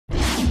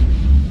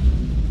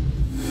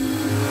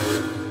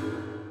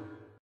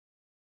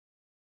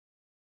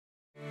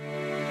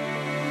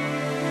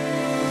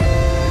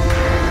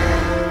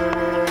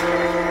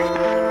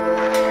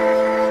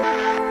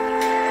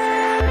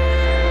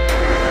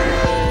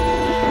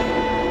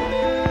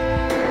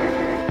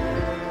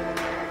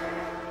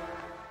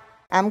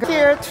I'm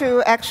here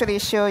to actually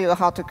show you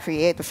how to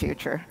create the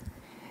future.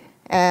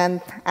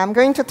 And I'm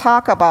going to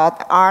talk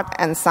about art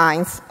and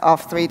science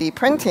of 3D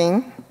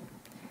printing,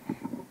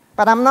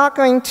 but I'm not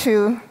going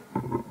to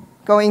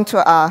go into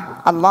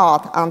a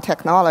lot on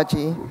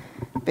technology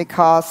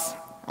because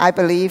I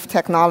believe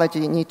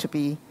technology need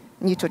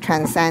to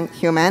transcend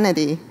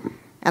humanity,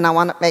 and I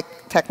want to make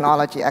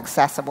technology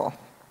accessible.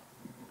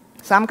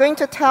 So I'm going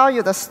to tell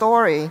you the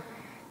story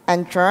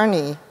and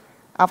journey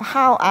of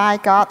how I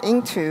got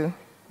into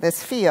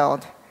this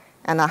field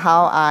and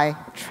how I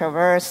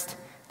traversed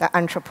the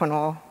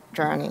entrepreneurial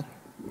journey.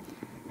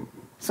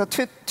 So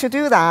to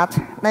do that,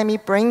 let me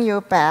bring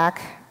you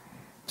back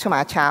to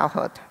my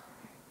childhood,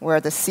 where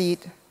the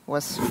seed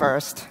was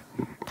first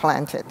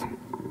planted.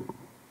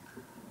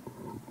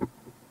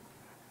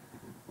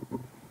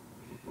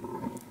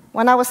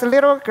 When I was a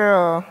little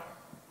girl,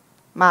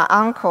 my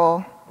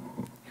uncle,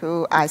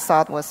 who I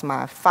thought was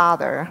my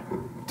father,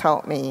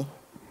 told me,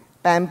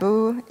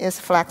 "Bamboo is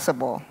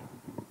flexible,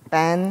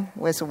 bend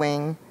with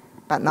wing,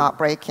 but not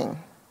breaking,"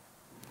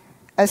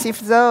 as if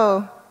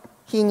though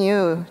he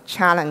knew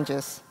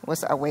challenges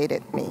was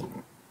awaited me.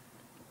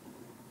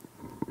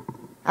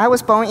 I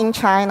was born in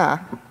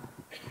China.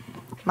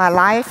 My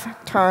life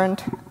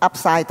turned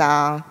upside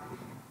down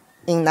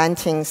in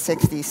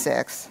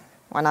 1966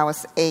 when I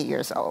was 8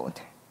 years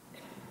old.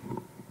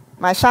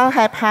 My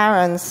Shanghai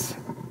parents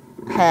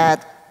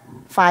had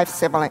five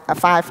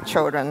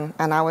children,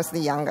 and I was the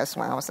youngest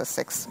when I was a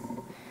sixth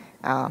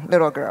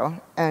little girl,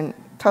 and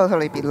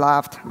totally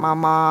beloved. My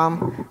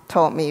mom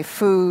told me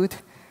food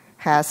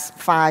has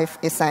 5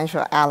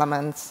 essential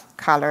elements: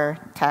 color,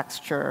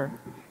 texture,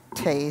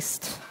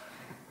 taste,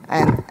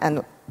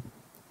 and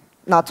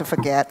not to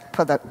forget,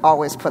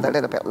 always put a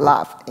little bit of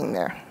love in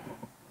there.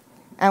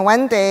 And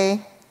one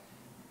day,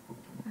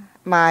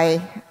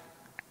 my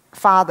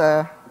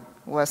father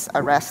was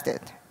arrested,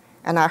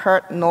 and I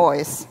heard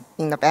noise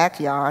in the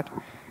backyard.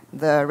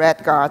 The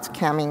Red Guards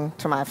coming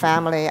to my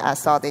family. I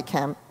thought they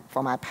came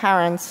for my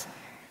parents,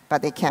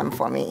 but they came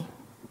for me.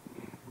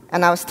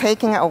 And I was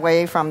taken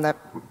away from the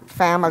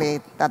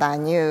family that I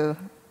knew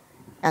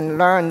and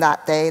learned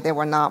that day they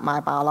were not my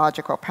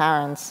biological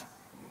parents.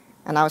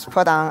 And I was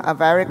put on a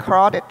very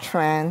crowded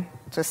train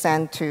to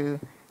send to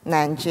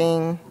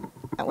Nanjing,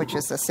 which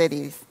is a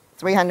city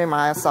 300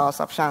 miles south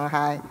of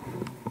Shanghai.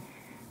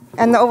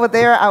 And over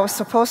there, I was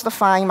supposed to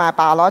find my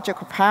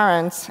biological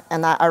parents,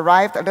 and I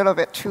arrived a little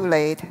bit too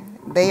late.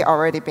 They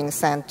already been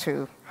sent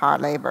to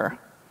hard labor.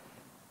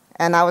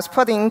 And I was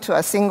put into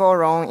a single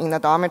room in the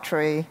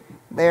dormitory.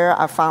 There,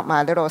 I found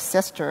my little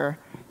sister.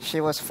 She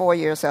was 4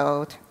 years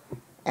old,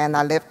 and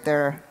I lived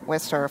there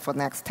with her for the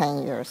next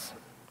 10 years.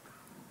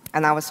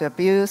 And I was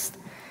abused.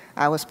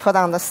 I was put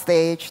on the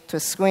stage to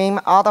scream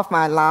out of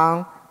my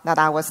lungs that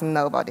I was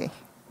nobody.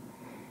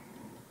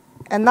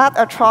 And that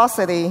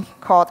atrocity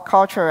called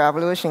Cultural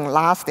Revolution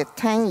lasted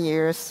 10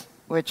 years,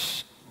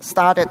 which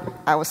started,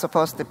 I was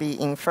supposed to be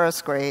in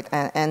first grade,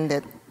 and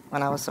ended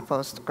when I was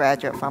supposed to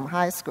graduate from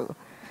high school.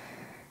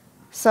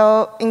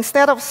 So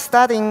instead of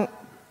studying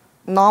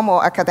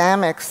normal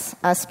academics,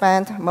 I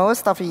spent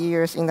most of the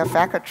years in the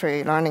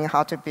factory learning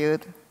how to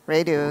build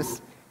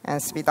radios and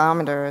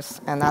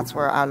speedometers, and that's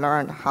where I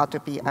learned how to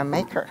be a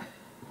maker.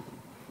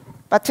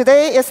 But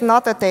today is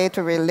not the day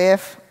to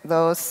relive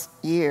those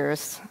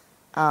years.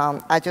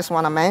 I just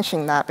want to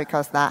mention that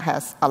because that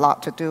has a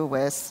lot to do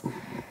with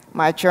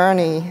my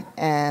journey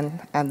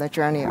and the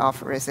journey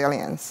of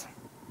resilience.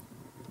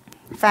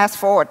 Fast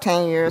forward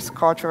 10 years,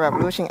 Cultural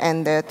Revolution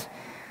ended.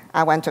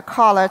 I went to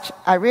college.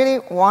 I really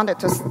wanted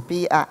to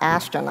be an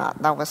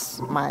astronaut. That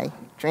was my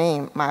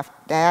dream. My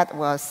dad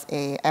was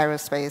an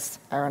aerospace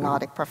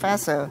aeronautic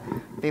professor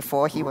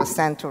before he was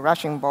sent to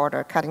Russian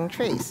border cutting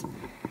trees.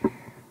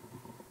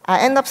 I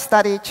ended up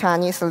studying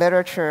Chinese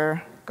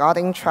literature, got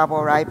in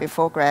trouble right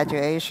before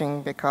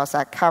graduation because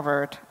I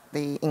covered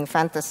the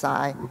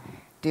infanticide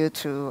due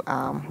to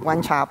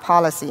one-child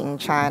policy in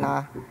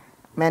China.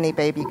 Many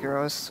baby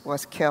girls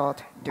was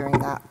killed during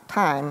that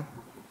time.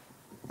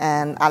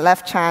 And I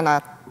left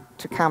China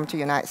to come to the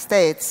United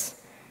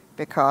States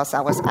because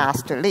I was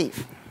asked to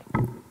leave.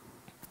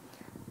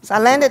 So I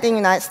landed in the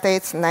United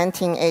States in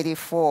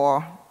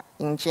 1984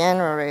 in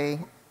January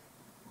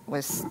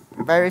with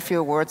very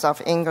few words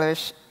of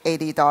English,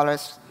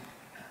 $80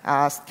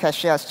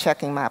 cashier's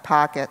check in my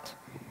pocket.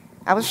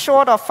 I was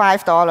short of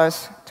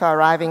 $5 to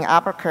arrive in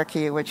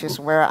Albuquerque, which is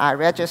where I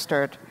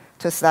registered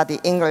to study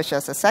English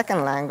as a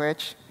second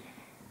language.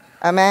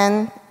 A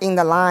man in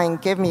the line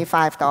gave me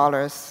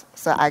 $5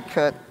 so I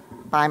could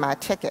buy my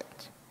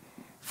ticket.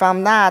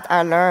 From that,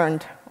 I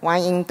learned,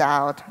 when in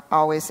doubt,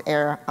 always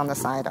err on the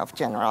side of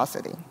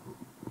generosity.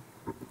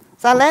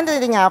 So I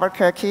landed in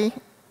Albuquerque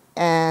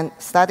and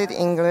studied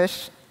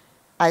English.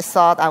 I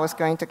thought I was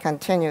going to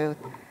continue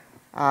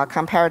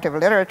comparative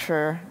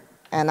literature,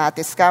 and I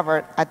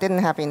discovered I didn't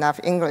have enough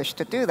English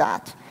to do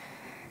that.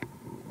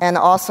 And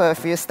also,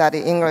 if you study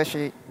English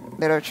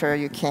literature,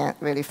 you can't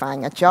really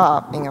find a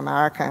job in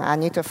America. I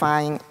need to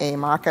find a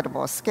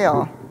marketable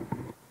skill.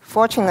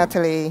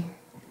 Fortunately,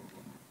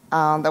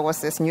 there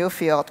was this new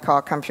field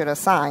called computer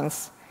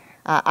science.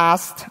 I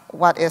asked,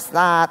 what is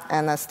that?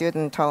 And a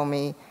student told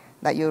me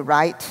that you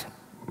write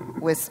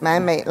with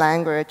man-made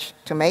language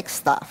to make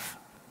stuff.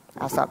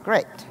 I thought,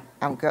 great.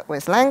 I'm good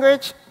with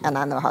language, and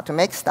I know how to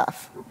make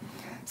stuff.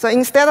 So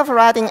instead of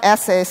writing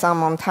essays on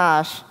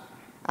montage,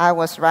 I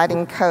was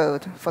writing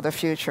code for the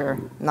future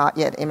not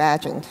yet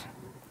imagined.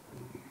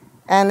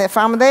 And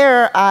from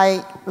there,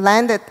 I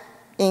landed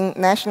in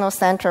National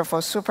Center for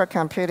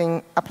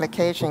Supercomputing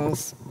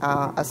Applications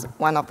as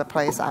one of the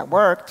places I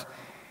worked.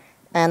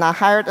 And I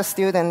hired a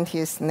student,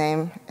 his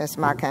name is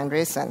Mark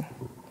Andreessen.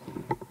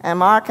 And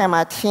Mark and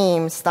my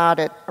team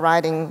started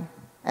writing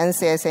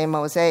NCSA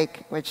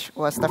Mosaic, which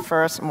was the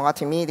first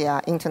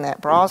multimedia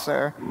internet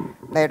browser,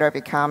 later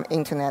become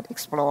Internet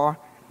Explorer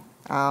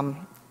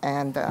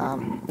and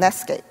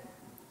Netscape.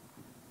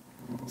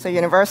 So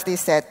university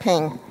said,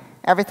 Ping,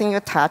 everything you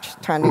touch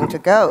turned into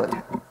gold.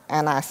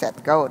 And I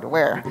said, gold,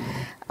 where?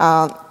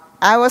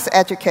 I was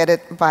educated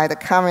by the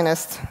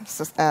communist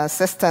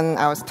system.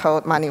 I was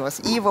told money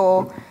was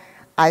evil.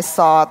 I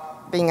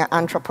thought being an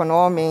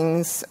entrepreneur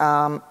means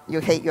you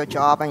hate your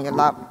job and you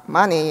love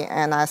money.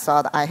 And I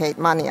thought I hate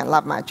money and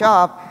love my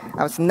job.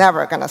 I was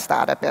never going to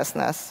start a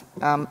business.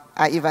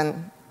 I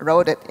even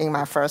wrote it in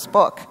my first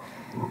book.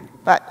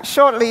 But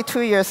shortly,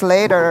 2 years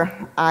later,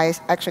 I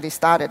actually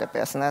started a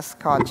business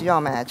called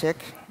GeoMagic.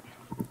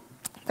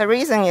 The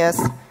reason is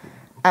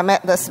I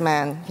met this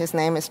man. His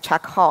name is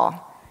Chuck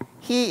Hall.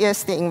 He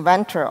is the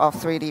inventor of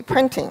 3D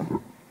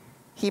printing.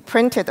 He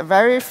printed the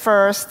very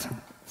first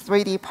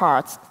 3D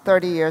parts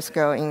 30 years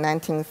ago in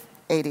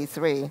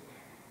 1983.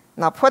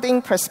 Now, put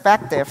in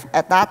perspective,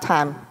 at that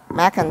time,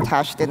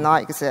 Macintosh did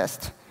not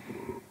exist.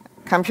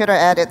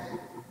 Computer-aided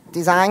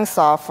design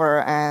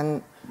software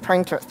and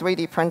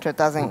 3D printer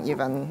doesn't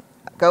even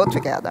go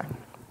together.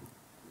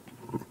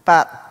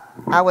 But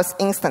I was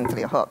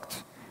instantly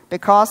hooked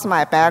because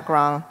my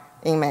background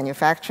in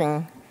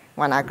manufacturing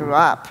when I grew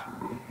up.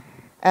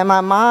 And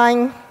my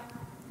mind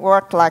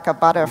worked like a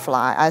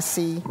butterfly. I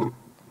see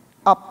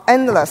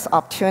endless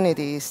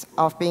opportunities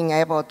of being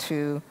able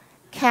to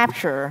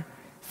capture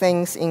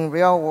things in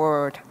real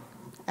world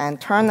and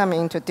turn them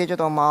into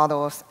digital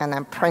models and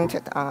then print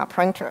it on a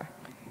printer.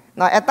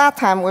 Now, at that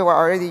time, we were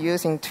already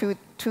using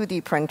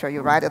 2D printer.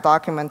 You write a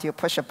document, you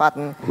push a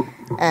button,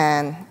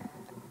 and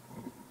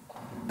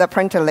the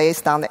printer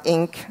lays down the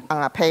ink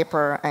on a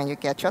paper, and you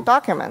get your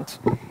document.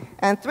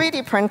 And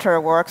 3D printer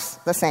works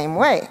the same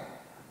way.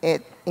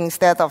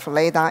 Instead of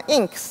lay down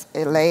inks,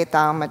 it lays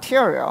down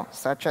material,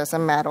 such as a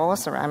metal,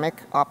 ceramic,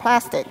 or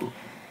plastic.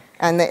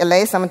 And it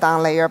lays them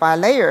down layer by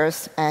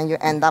layers, and you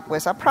end up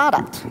with a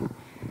product.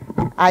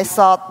 I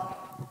thought,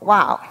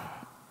 wow,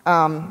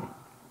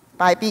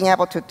 by being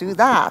able to do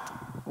that,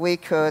 we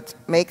could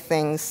make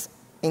things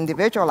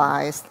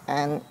individualized,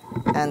 and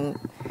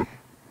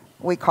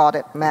we called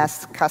it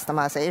mass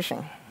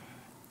customization.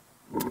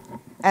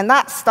 And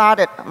that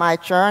started my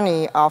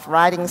journey of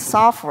writing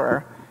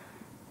software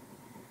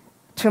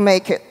to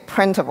make it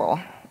printable.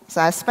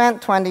 So I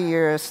spent 20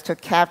 years to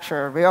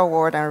capture real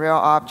world and real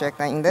object,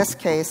 and in this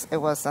case, it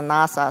was the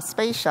NASA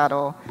space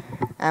shuttle,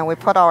 and we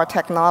put our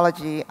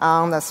technology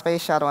on the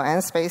space shuttle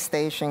and space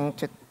station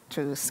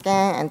to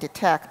scan and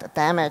detect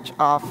damage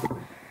of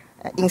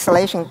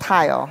insulation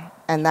tile,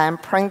 and then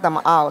print them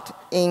out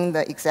in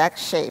the exact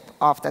shape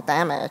of the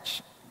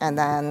damage, and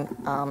then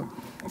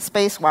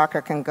space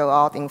worker can go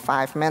out in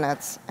 5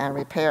 minutes and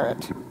repair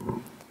it.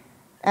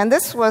 And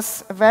this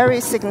was very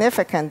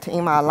significant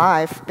in my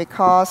life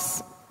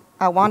because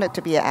I wanted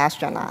to be an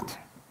astronaut.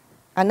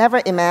 I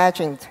never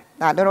imagined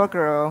that little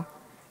girl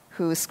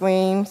who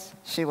screams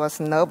she was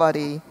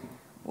nobody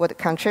would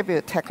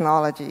contribute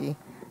technology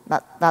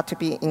that to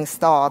be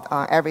installed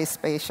on every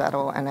space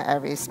shuttle and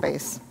every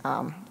space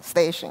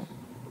station.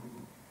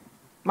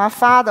 My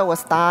father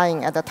was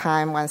dying at the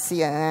time when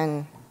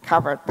CNN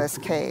covered this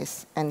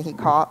case, and he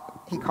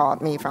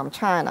called me from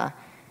China.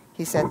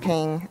 He said,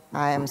 Ping,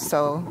 I am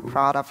so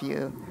proud of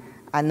you.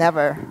 I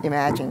never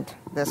imagined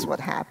this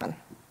would happen.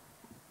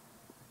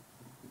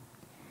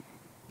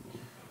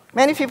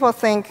 Many people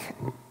think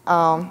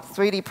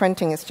 3D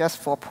printing is just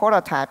for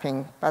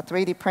prototyping, but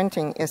 3D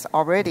printing is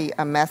already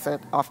a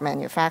method of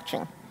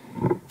manufacturing.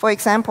 For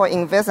example,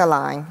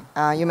 Invisalign,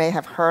 you may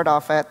have heard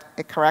of it,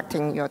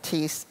 correcting your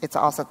teeth. It's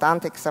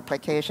orthodontics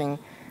application,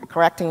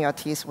 correcting your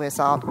teeth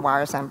without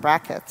wires and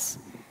brackets.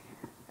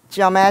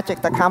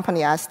 GeoMagic, the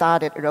company I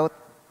started, wrote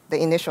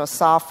the initial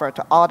software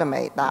to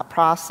automate that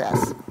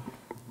process.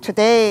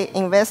 Today,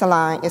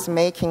 Invisalign is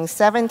making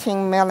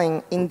 17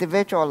 million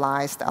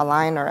individualized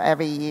aligner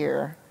every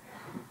year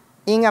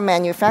in a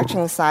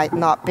manufacturing site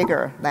not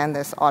bigger than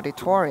this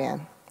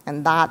auditorium,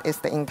 and that is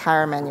the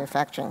entire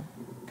manufacturing,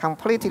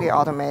 completely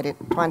automated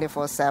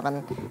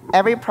 24/7.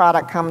 Every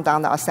product comes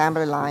down the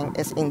assembly line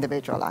is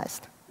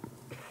individualized.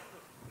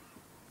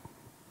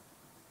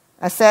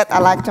 I said I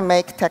like to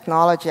make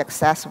technology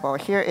accessible.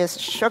 Here is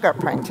sugar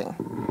printing.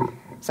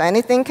 So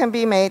anything can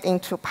be made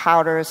into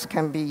powders,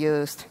 can be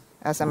used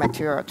as a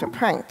material to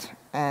print.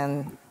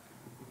 And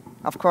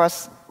of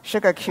course,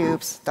 sugar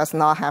cubes does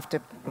not have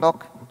to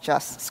look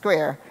just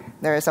square.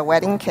 There is a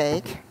wedding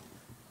cake.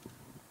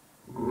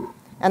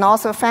 And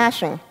also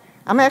fashion.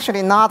 I'm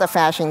actually not a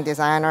fashion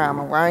designer.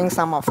 I'm wearing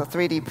some of the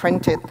 3D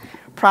printed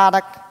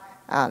product,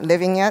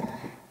 living it.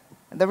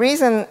 The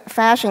reason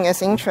fashion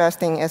is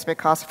interesting is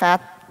because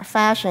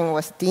fashion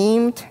was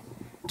deemed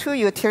too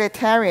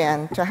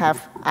utilitarian to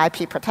have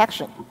IP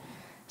protection.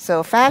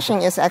 So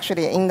fashion is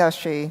actually an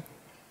industry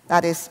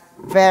that is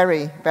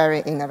very,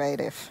 very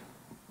innovative.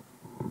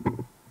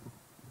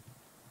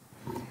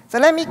 So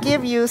let me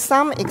give you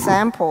some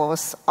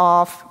examples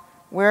of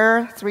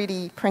where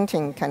 3D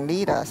printing can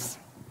lead us.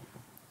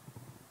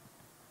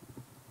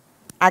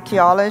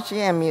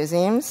 Archaeology and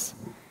museums.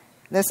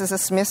 This is a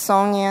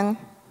Smithsonian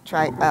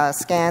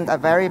scanned a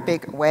very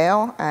big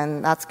whale,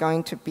 and that's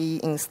going to be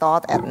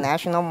installed at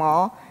National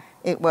Mall.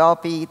 It will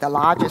be the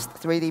largest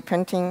 3D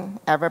printing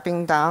ever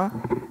been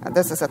done.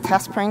 This is a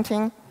test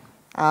printing.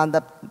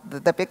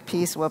 The big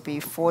piece will be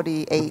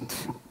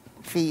 48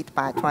 feet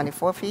by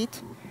 24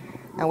 feet.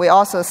 And we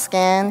also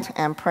scanned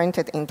and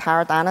printed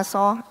entire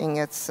dinosaur in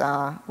its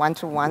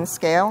 1:1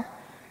 scale.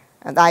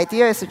 And the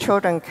idea is the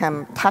children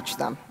can touch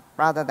them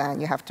rather than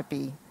you have to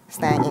be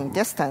stand in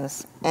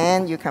distance,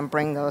 and you can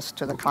bring those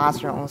to the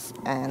classrooms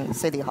and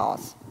city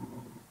halls.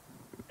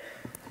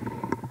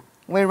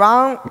 We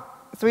run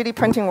 3D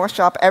printing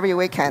workshop every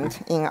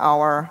weekend in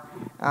our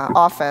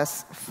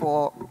office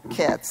for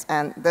kids,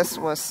 and this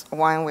was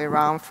one we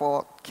ran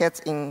for kids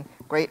in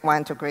grade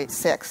 1 to grade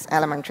 6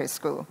 elementary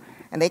school.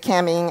 And they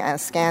came in and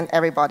scanned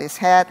everybody's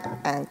head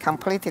and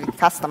completely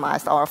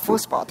customized our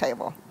foosball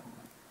table.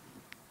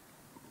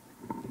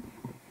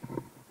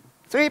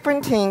 3D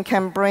printing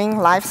can bring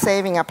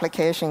life-saving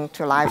application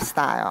to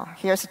lifestyle.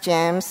 Here's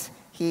James.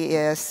 He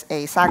is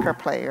a soccer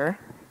player,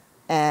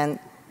 and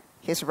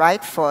his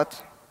right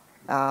foot,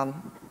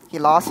 he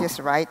lost his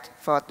right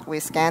foot. We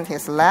scanned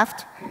his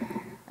left,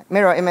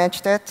 mirror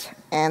imaged it,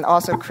 and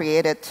also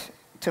created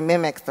to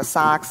mimic the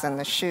socks and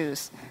the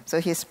shoes. So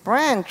his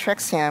brain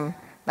tricks him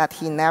that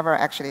he never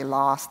actually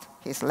lost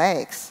his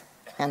legs.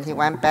 And he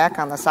went back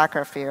on the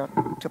soccer field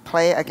to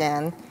play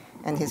again,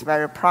 and he's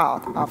very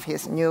proud of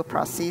his new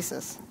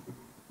prosthesis.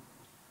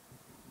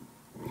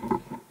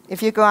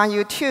 If you go on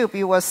YouTube,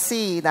 you will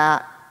see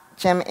that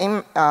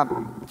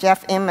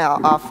Jeff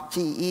Immel of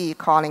GE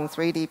calling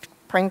 3D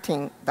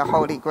printing the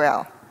Holy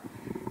Grail.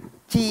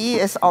 GE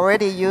is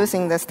already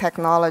using this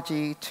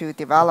technology to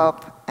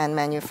develop and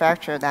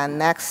manufacture the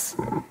next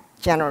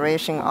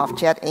generation of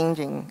jet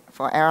engine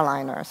for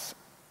airliners.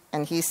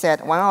 And he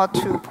said 1 or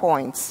 2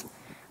 points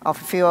of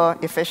fuel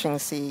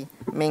efficiency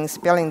means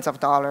billions of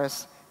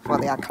dollars for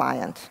their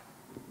client.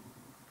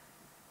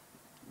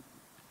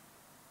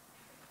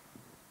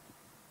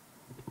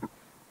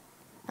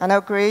 I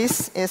know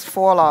Greece is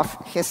full of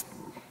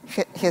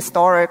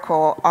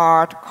historical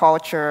art,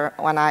 culture.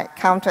 When I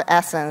come to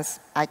Athens,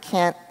 I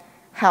can't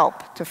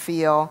help to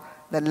feel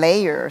the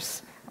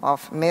layers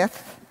of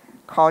myth,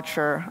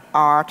 culture,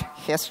 art,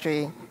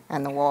 history,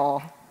 and the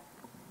world.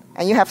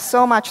 And you have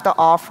so much to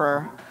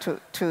offer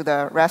to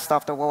the rest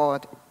of the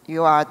world.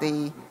 You are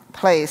the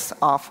place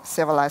of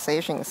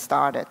civilization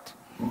started.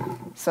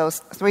 So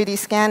 3D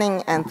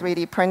scanning and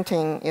 3D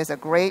printing is a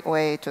great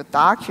way to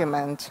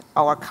document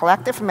our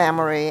collective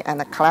memory and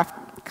the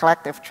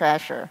collective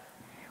treasure.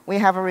 We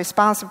have a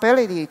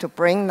responsibility to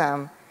bring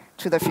them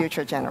to the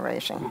future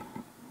generation.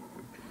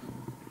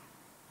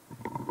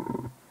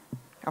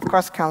 Of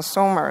course,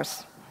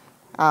 consumers.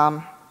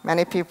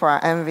 Many people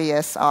are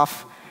envious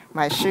of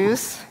my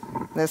shoes.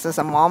 This is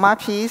a MoMA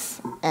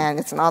piece, and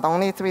it's not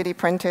only 3D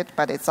printed,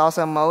 but it's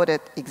also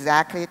molded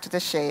exactly to the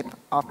shape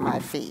of my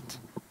feet.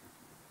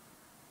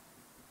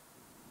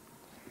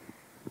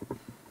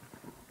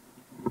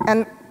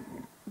 And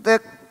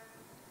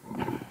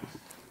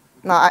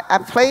I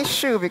play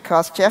shoe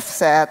because Jeff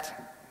said,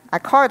 I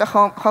call it the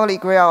Holy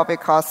Grail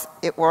because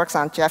it works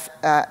on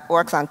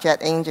jet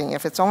engine.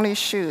 If it's only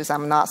shoes,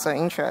 I'm not so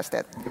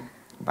interested.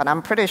 But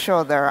I'm pretty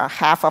sure there are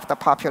half of the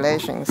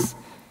populations,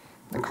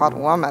 they're called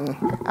women,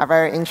 are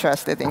very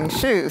interested in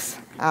shoes.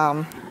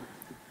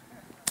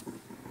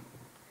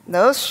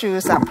 Those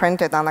shoes are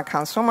printed on the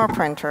consumer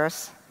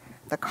printers.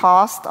 The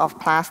cost of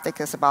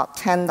plastic is about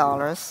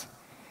 $10.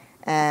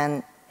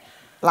 And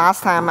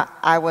last time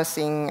I was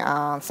in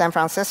San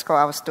Francisco,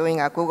 I was doing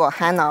a Google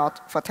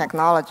Hangout for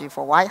technology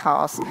for White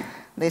House.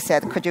 They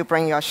said, could you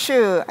bring your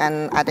shoe?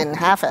 And I didn't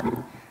have it.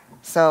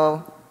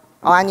 So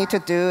all I need to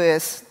do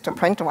is to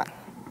print one.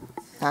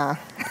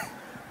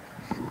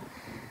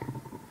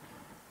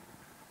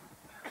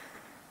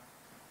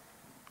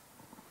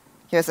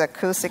 Here's an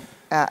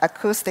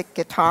acoustic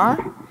guitar.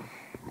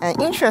 An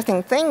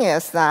interesting thing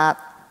is that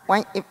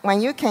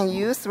when you can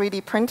use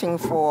 3D printing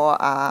for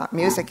a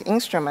music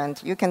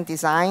instrument, you can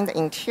design the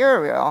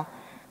interior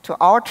to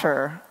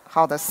alter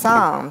how the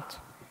sound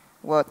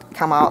would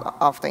come out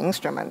of the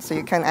instrument. So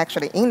you can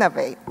actually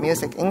innovate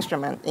music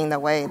instrument in a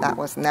way that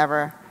was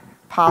never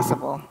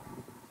possible.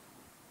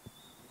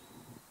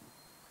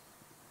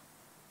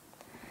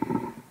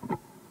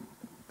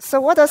 So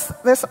what does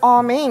this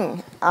all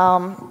mean?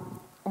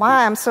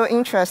 why I'm so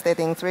interested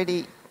in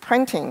 3D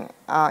printing.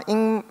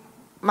 In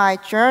my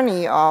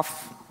journey of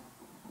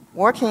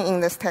working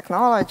in this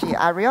technology,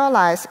 I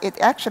realized it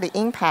actually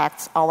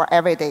impacts our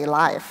everyday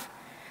life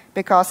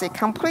because it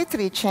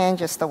completely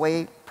changes the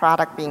way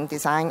product being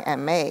designed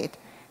and made.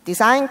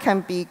 Design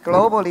can be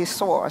globally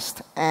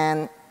sourced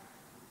and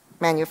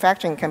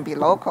manufacturing can be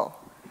local.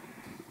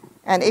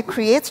 And it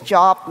creates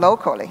jobs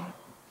locally.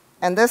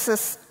 And this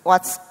is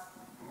what's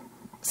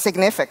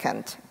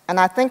significant. And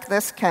I think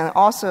this can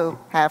also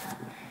have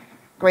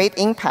great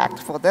impact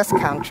for this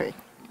country.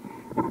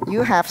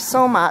 You have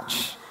so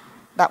much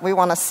that we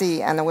want to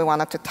see and we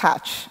want to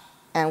touch.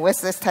 And with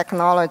this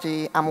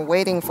technology, I'm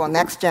waiting for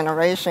next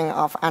generation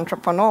of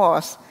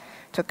entrepreneurs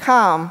to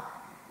come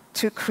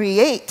to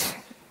create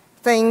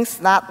things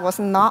that was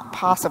not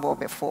possible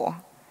before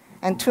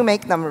and to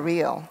make them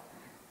real.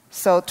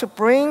 So to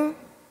bring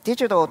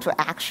digital to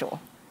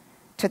actual.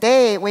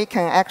 Today, we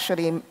can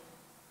actually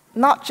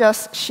not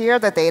just share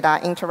the data,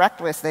 interact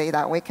with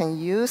data, we can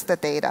use the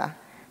data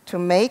to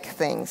make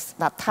things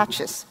that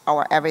touches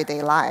our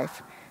everyday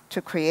life,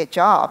 to create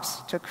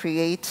jobs, to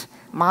create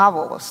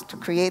marvels, to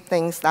create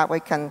things that we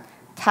can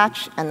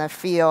touch and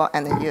feel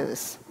and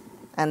use.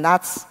 And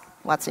that's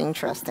what's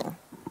interesting.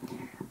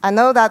 I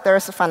know that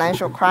there's a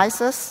financial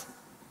crisis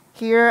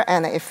here,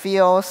 and it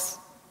feels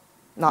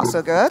not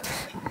so good.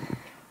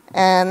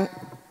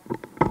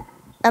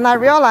 And I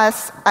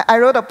realized, I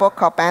wrote a book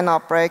called Bend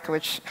Not Break,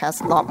 which has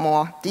a lot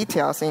more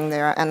details in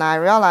there, and I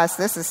realized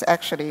this is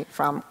actually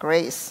from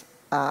Greek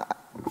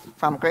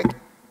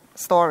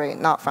story,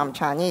 not from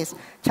Chinese.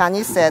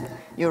 Chinese said,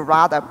 you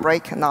rather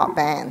break, not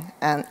bend.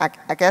 And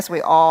I guess we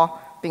all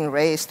been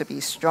raised to be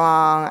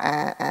strong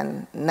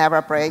and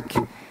never break.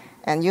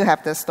 And you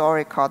have this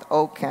story called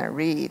Oak and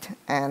Reed,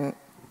 and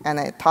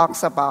it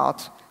talks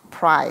about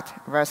pride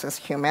versus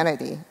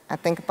humanity. I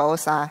think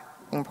both are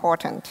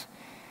important.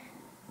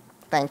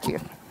 Thank you.